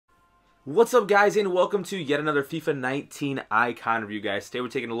What's up, guys, and welcome to yet another FIFA 19 icon review, guys. Today we're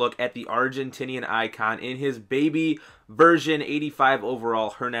taking a look at the Argentinian icon in his baby version 85 overall,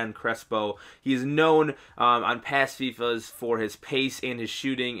 Hernan Crespo. He is known on past FIFAs for his pace and his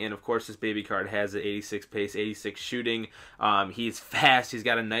shooting, and of course this baby card has an 86 pace, 86 shooting. He's fast, he's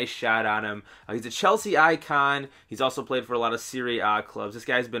got a nice shot on him. He's a Chelsea icon. He's also played for a lot of Serie A clubs. This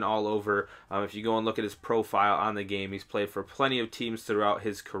guy's been all over. If you go and look at his profile on the game, he's played for plenty of teams throughout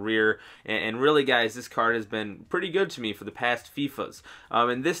his career. And really, guys, this card has been pretty good to me for the past FIFAs.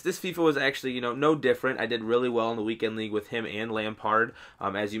 And this FIFA was actually, no different. I did really well in the weekend league with him and Lampard,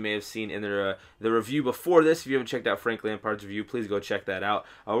 as you may have seen in the review before this. If you haven't checked out Frank Lampard's review, please go check that out.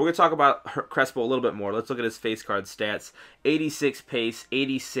 We're going to talk about Crespo a little bit more. Let's look at his face card stats. 86 pace,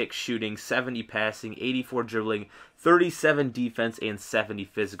 86 shooting, 70 passing, 84 dribbling, 37 defense, and 70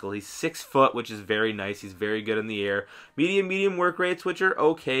 physical. He's 6 foot, which is very nice. He's very good in the air. Medium work rates, which are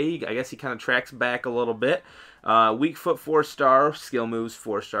okay. I guess he kind of tracks back a little bit. Weak foot 4-star, skill moves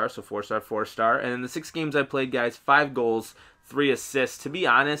 4-star, so 4-star, 4-star. And in the 6 games I played, guys, 5 goals, 3 assists. To be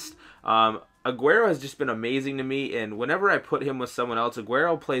honest, Aguero has just been amazing to me, and whenever I put him with someone else,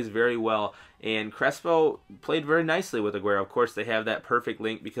 Aguero plays very well, and Crespo played very nicely with Aguero. Of course, they have that perfect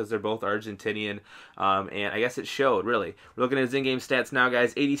link because they're both Argentinian, and I guess it showed, really. We're looking at his in-game stats now,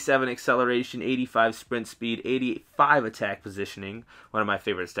 guys. 87 acceleration, 85 sprint speed, 85 attack positioning, one of my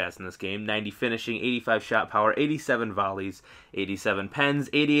favorite stats in this game, 90 finishing, 85 shot power, 87 volleys, 87 pens,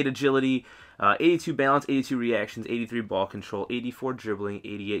 88 agility, 82 balance, 82 reactions, 83 ball control, 84 dribbling,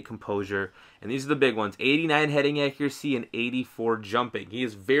 88 composure, and these are the big ones, 89 heading accuracy, and 84 jumping. He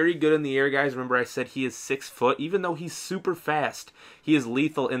is very good in the air, guys. Remember I said he is 6 foot. Even though he's super fast, he is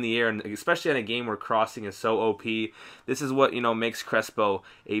lethal in the air, and especially in a game where crossing is so OP. This is what, makes Crespo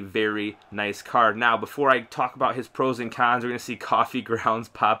a very nice card. Now, before I talk about his pros and cons, we're going to see Coffee Grounds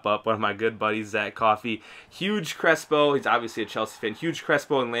pop up, one of my good buddies, Zach Coffee. Huge Crespo. He's obviously a Chelsea fan. Huge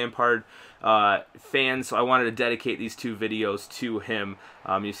Crespo and Lampard fan, so I wanted to dedicate these 2 videos to him.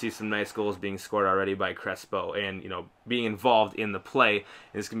 You see some nice goals being scored already by Crespo, and being involved in the play.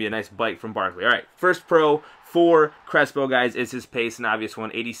 And this can be a nice bite from Barkley. All right, first pro for Crespo, guys, is his pace, an obvious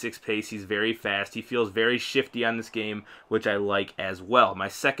one. 86 pace. He's very fast. He feels very shifty on this game, which I like as well. My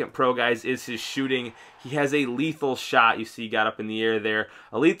second pro, guys, is his shooting. He has a lethal shot. You see he got up in the air there.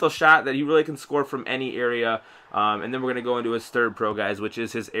 A lethal shot that he really can score from any area. And then we're going to go into his third pro, guys, which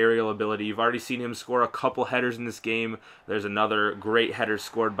is his aerial ability. You've already seen him score a couple headers in this game. There's another great header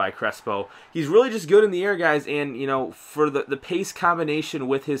scored by Crespo. He's really just good in the air, guys, and, for the pace combination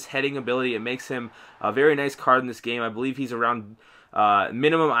with his heading ability, it makes him a very nice card in this game. I believe he's around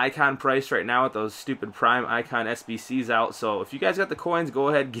minimum icon price right now with those stupid Prime Icon SBCs out. So if you guys got the coins, go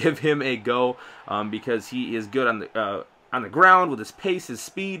ahead, give him a go, because he is good on the ground with his pace, his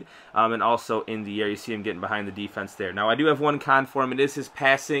speed, and also in the air. You see him getting behind the defense there. Now, I do have one con for him. It is his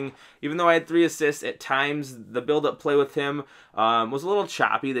passing. Even though I had 3 assists, at times the build-up play with him was a little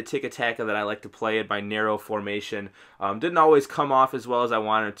choppy. The tick-a-taka that I like to play in my narrow formation didn't always come off as well as I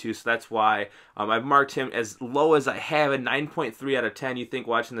wanted to, so that's why I've marked him as low as I have, a 9.3 out of 10. You think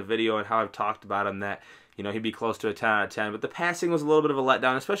watching the video and how I've talked about him that he'd be close to a 10 out of 10, but the passing was a little bit of a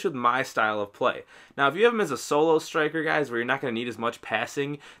letdown, especially with my style of play. Now, if you have him as a solo striker, guys, where you're not going to need as much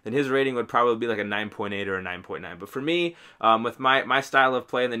passing, then his rating would probably be like a 9.8 or a 9.9. But for me, with my style of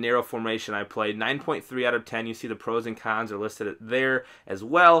play in the narrow formation I played, 9.3 out of 10. You see the pros and cons are listed there as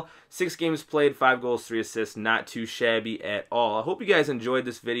well. 6 games played, 5 goals, 3 assists, not too shabby at all. I hope you guys enjoyed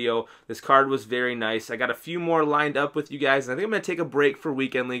this video. This card was very nice. I got a few more lined up with you guys, and I think I'm going to take a break for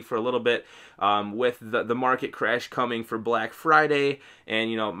Weekend League for a little bit with the market crash coming for Black Friday,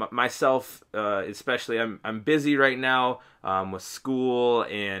 and myself especially, I'm busy right now with school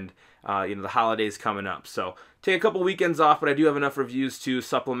and the holidays coming up, so take a couple weekends off, but I do have enough reviews to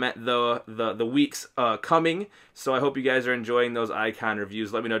supplement the weeks coming. So I hope you guys are enjoying those icon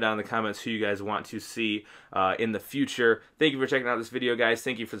reviews. Let me know down in the comments who you guys want to see in the future. Thank you for checking out this video, guys.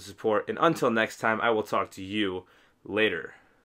 Thank you for the support, and until next time, I will talk to you later.